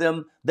seats of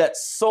them that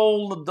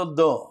sold the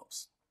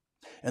doves.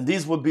 And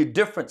these would be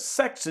different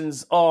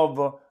sections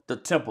of the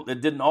temple.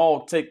 It didn't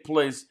all take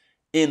place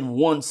in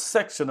one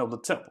section of the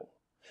temple.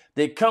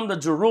 They come to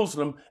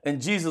Jerusalem,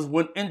 and Jesus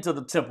went into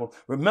the temple.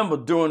 Remember,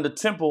 during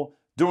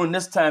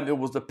this time, it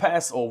was the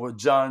Passover,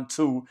 John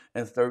 2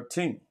 and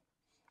 13.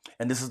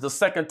 And this is the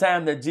second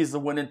time that Jesus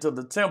went into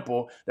the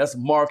temple. That's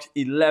Mark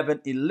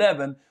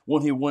 11:11,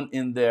 when he went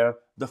in there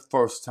the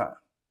first time.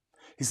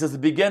 He says he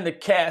began to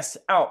cast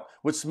out,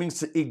 which means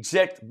to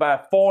eject by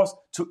force,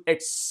 to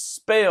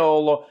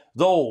expel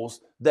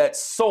those that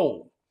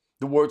sold.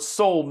 The word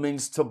sold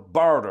means to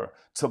barter,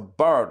 to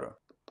barter.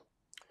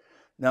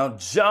 Now,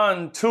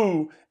 John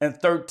 2 and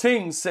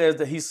 13 says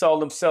that he saw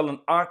them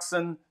selling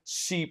oxen,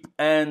 sheep,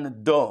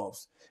 and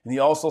doves. And he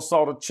also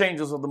saw the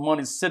changers of the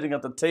money sitting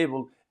at the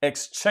table,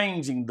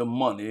 exchanging the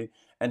money,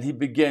 and he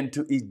began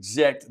to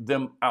eject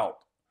them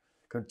out.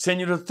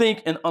 Continue to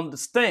think and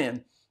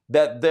understand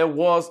that there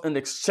was an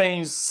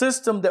exchange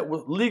system that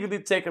was legally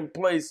taking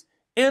place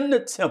in the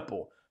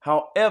temple.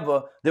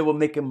 However, they were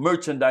making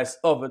merchandise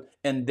of it,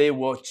 and they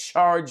were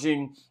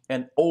charging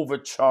and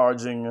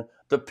overcharging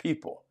the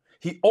people.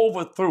 He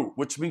overthrew,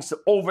 which means to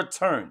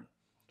overturn.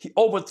 He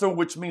overthrew,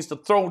 which means to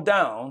throw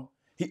down.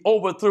 He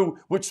overthrew,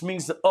 which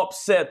means to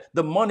upset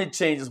the money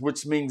changers,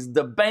 which means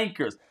the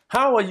bankers.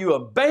 How are you a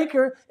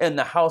banker in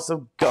the house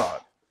of God?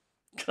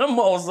 Come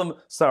on,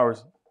 sorry.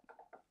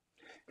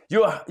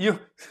 You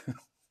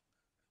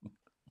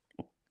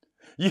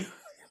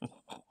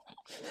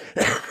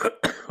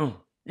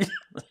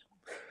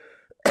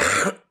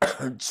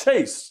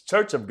Chase,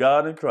 Church of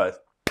God in Christ.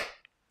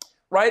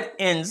 Right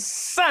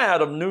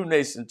inside of New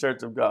Nation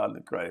Church of God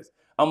in Christ.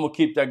 I'm going to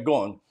keep that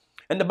going.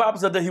 And the Bible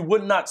said that he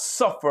would not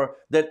suffer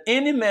that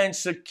any man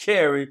should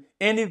carry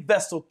any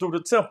vessel through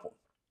the temple.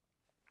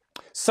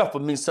 Suffer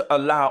means to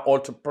allow or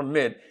to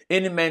permit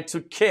any man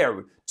to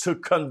carry, to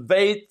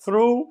convey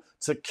through,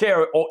 to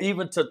carry, or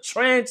even to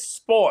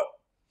transport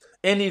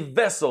any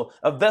vessel.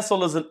 A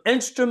vessel is an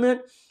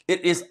instrument.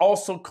 It is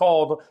also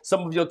called,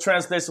 some of your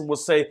translations will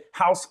say,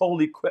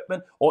 household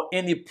equipment or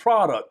any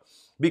product.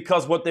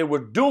 Because what they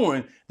were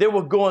doing, they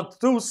were going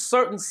through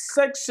certain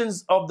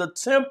sections of the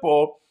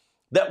temple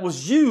that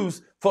was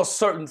used for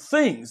certain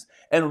things.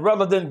 And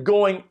rather than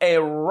going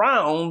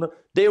around,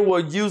 they were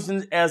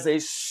using it as a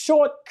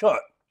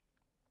shortcut.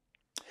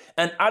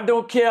 And I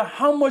don't care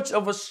how much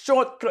of a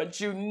shortcut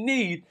you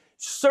need,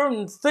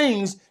 certain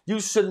things you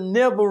should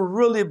never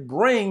really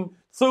bring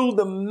through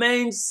the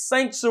main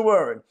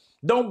sanctuary.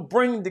 Don't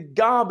bring the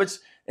garbage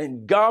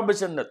and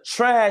the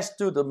trash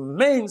through the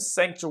main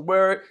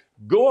sanctuary.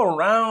 Go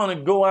around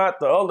and go out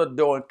the other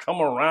door and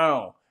come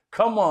around.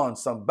 Come on,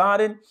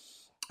 somebody.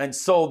 And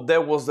so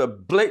there was a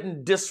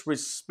blatant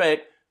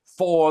disrespect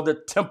for the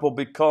temple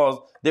because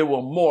they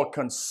were more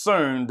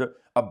concerned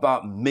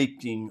about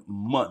making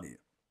money.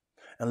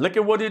 And look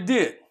at what he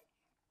did.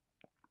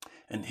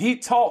 And he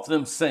taught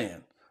them,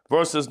 saying,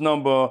 verses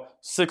number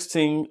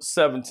 16,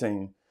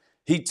 17,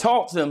 he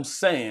taught them,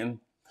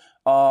 saying,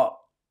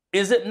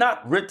 is it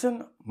not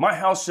written, my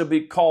house shall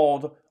be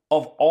called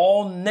of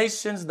all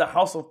nations the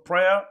house of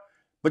prayer?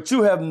 But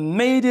you have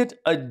made it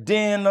a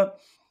den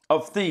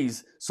of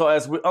thieves. So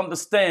as we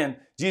understand,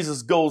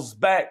 Jesus goes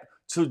back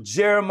to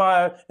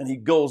Jeremiah and he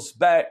goes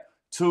back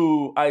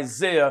to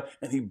Isaiah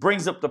and he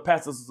brings up the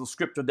passages of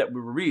scripture that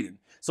we were reading.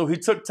 So he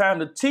took time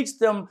to teach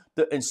them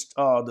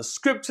the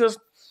scriptures,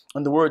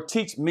 and the word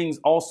teach means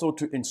also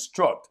to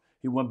instruct.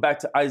 He went back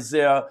to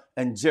Isaiah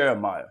and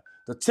Jeremiah.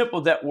 The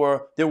temple that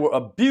they were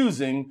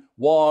abusing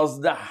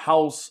was the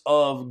house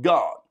of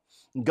God.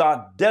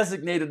 God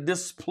designated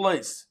this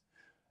place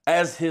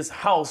as his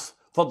house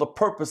for the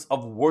purpose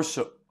of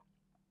worship.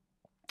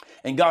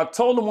 And God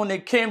told them when they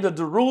came to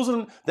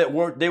Jerusalem that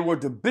they were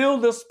to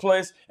build this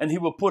place and he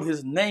would put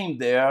his name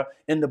there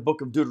in the book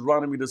of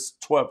Deuteronomy, the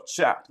 12th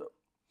chapter.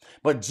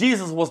 But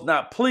Jesus was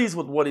not pleased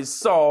with what he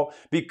saw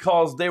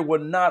because they were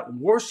not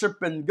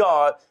worshiping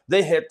God.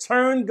 They had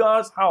turned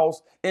God's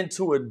house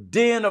into a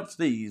den of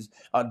thieves,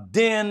 a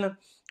den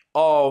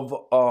of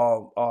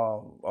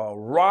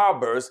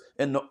robbers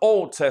in the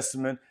Old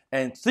Testament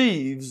and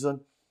thieves in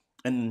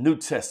the New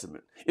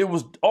Testament. It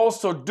was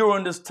also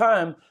during this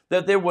time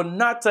that they were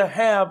not to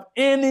have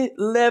any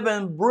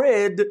leavened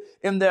bread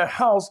in their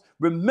house.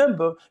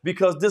 Remember,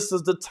 because this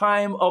is the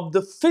time of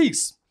the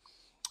feast.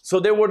 So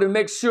they were to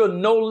make sure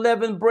no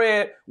leavened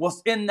bread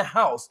was in the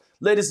house.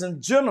 Ladies and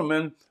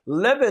gentlemen,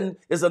 leaven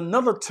is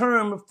another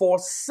term for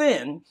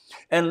sin.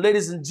 And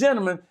ladies and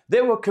gentlemen, they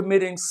were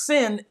committing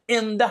sin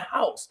in the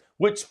house,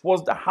 which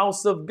was the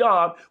house of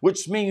God,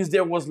 which means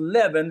there was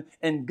leaven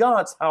in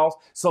God's house.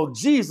 So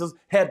Jesus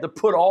had to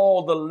put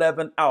all the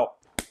leaven out.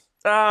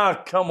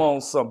 Ah, come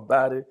on,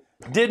 somebody.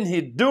 Didn't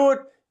he do it?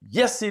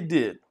 Yes, he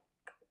did.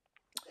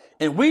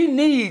 And we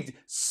need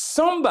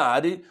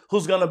somebody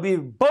who's going to be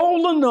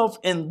bold enough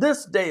in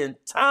this day and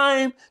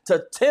time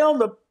to tell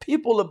the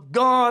people of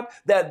God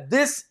that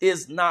this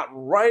is not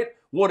right,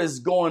 what is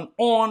going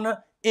on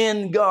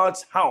in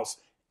God's house.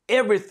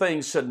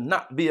 Everything should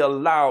not be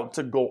allowed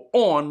to go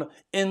on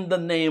in the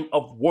name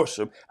of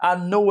worship. I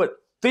know it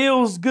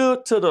feels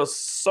good to the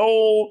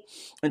soul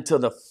and to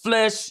the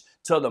flesh,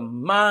 to the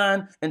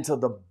mind and to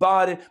the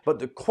body. But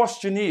the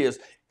question is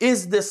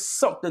this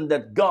something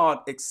that God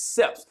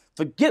accepts?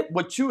 Forget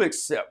what you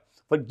accept.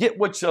 Forget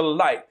what you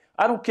like.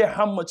 I don't care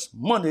how much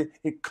money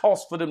it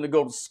costs for them to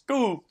go to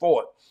school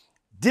for it.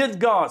 Did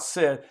God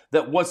say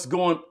that what's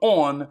going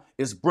on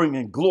is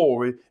bringing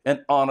glory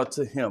and honor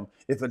to him?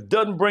 If it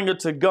doesn't bring it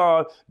to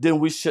God, then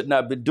we should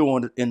not be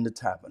doing it in the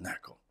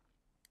tabernacle.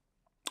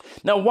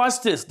 Now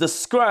watch this. The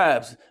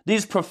scribes,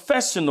 these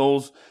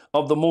professionals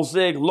of the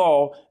Mosaic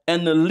law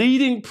and the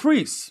leading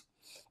priests,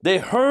 they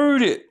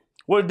heard it.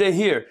 What did they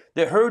hear?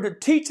 They heard the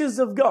teachings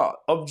of God,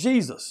 of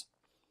Jesus,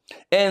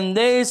 and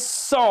they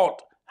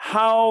sought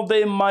how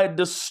they might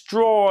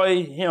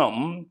destroy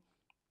him.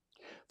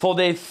 For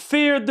they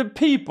feared the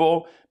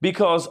people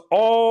because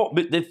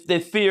they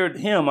feared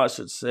him, I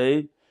should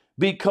say,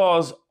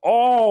 because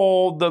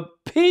all the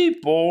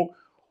people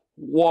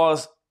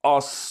was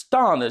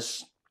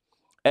astonished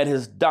at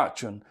his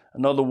doctrine.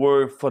 Another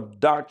word for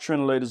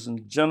doctrine, ladies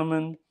and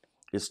gentlemen,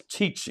 is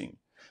teaching.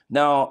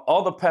 Now,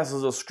 other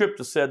passages of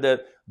scripture said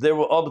that there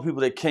were other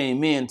people that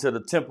came into the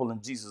temple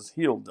and Jesus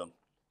healed them.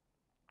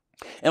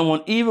 And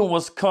when even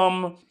was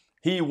come,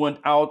 he went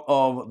out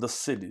of the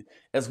city.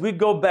 As we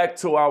go back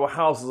to our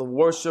houses of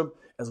worship,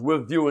 as we're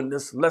viewing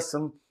this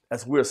lesson,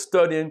 as we're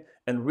studying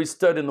and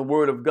restudying the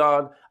word of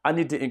God, I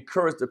need to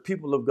encourage the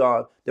people of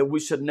God that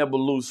we should never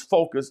lose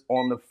focus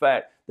on the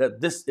fact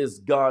that this is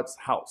God's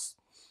house.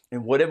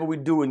 And whatever we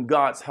do in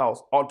God's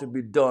house ought to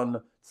be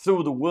done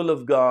through the will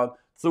of God,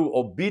 through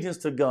obedience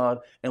to God.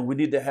 And we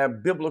need to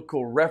have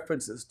biblical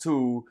references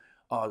to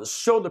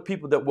show the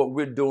people that what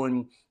we're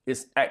doing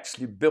is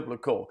actually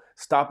biblical.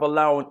 Stop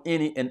allowing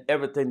any and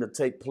everything to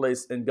take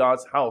place in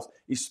God's house,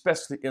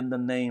 especially in the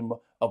name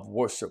of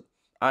worship.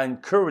 I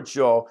encourage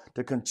y'all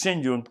to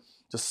continue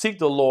to seek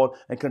the Lord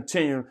and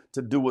continue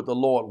to do what the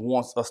Lord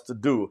wants us to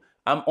do.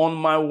 I'm on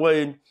my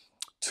way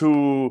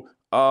to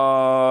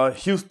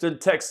Houston,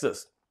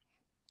 Texas.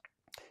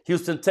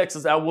 Houston,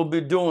 Texas, I will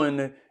be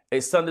doing a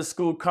Sunday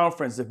school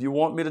conference. If you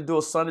want me to do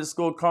a Sunday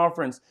school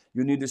conference,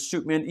 you need to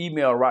shoot me an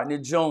email, Rodney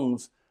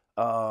Jones,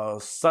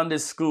 Sunday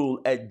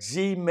School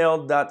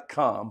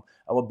 @gmail.com.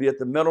 I will be at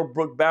the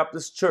Meadowbrook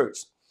Baptist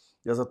Church.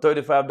 There's a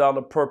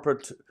 $35 per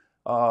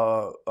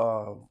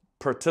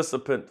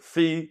participant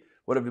fee,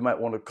 whatever you might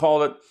want to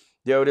call it.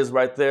 There it is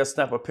right there.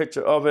 Snap a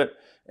picture of it,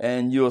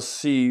 and you'll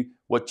see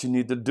what you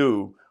need to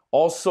do.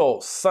 Also,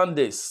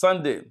 Sunday,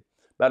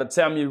 by the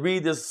time you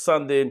read this,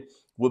 Sunday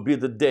will be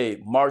the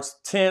day. March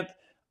 10th,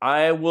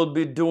 I will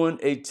be doing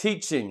a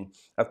teaching.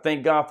 I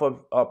thank God for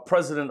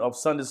President of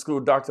Sunday School,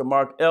 Dr.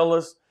 Mark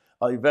Ellis.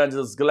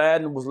 Evangelist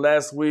Gladden was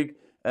last week,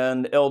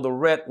 and Elder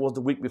Rhett was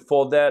the week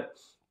before that.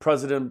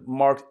 President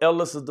Mark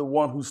Ellis is the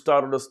one who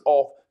started us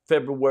off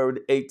February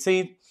the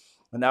 18th,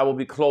 and I will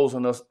be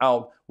closing us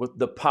out with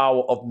the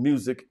power of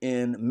music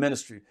in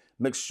ministry.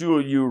 Make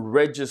sure you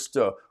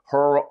register.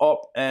 Hurry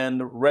up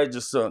and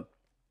register.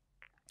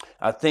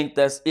 I think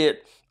that's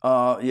it.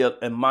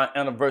 And my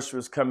anniversary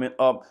is coming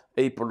up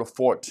April the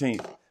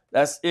 14th.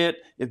 That's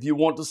it. If you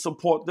want to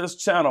support this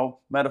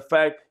channel, matter of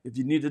fact, if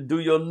you need to do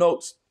your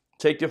notes,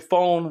 take your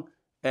phone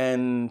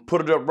and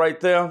put it up right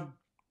there.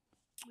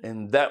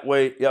 And that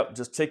way,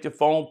 just take your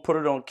phone, put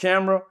it on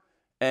camera,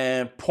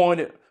 and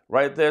point it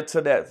right there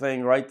to that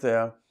thing right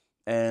there.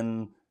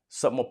 And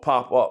something will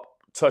pop up.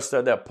 Touch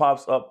that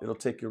pops up. It'll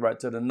take you right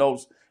to the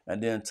notes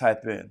and then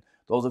type in.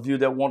 Those of you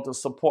that want to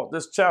support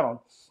this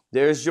channel,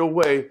 there's your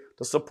way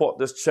to support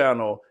this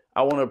channel.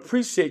 I want to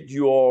appreciate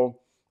you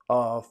all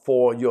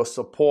for your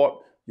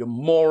support, your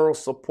moral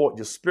support,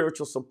 your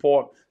spiritual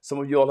support. Some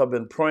of you all have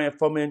been praying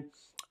for me.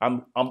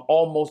 I'm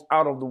almost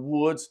out of the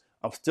woods.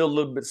 I'm still a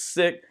little bit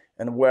sick,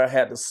 and where I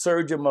had the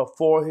surgery in my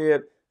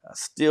forehead, I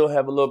still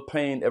have a little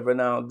pain every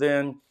now and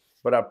then,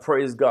 but I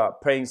praise God.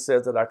 Pain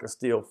says that I can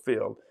still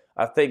feel.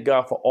 I thank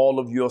God for all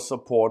of your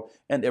support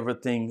and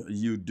everything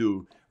you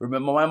do.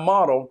 Remember my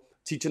motto,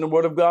 teaching the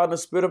word of God in the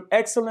spirit of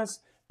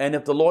excellence. And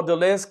if the Lord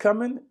delays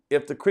coming,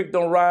 if the creek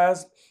don't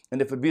rise,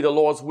 and if it be the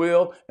Lord's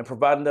will, and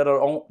providing that I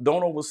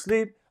don't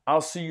oversleep, I'll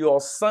see you all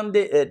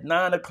Sunday at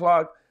 9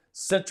 o'clock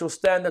Central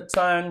Standard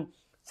Time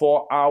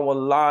for our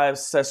live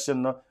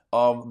session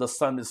of the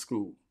Sunday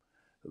School.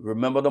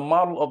 Remember the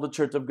model of the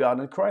Church of God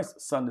in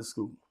Christ Sunday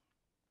School.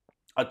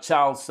 A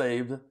child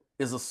saved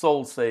is a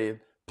soul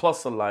saved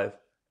plus a life.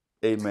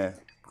 Amen.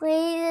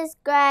 Please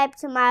subscribe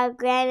to my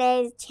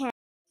granddad's channel.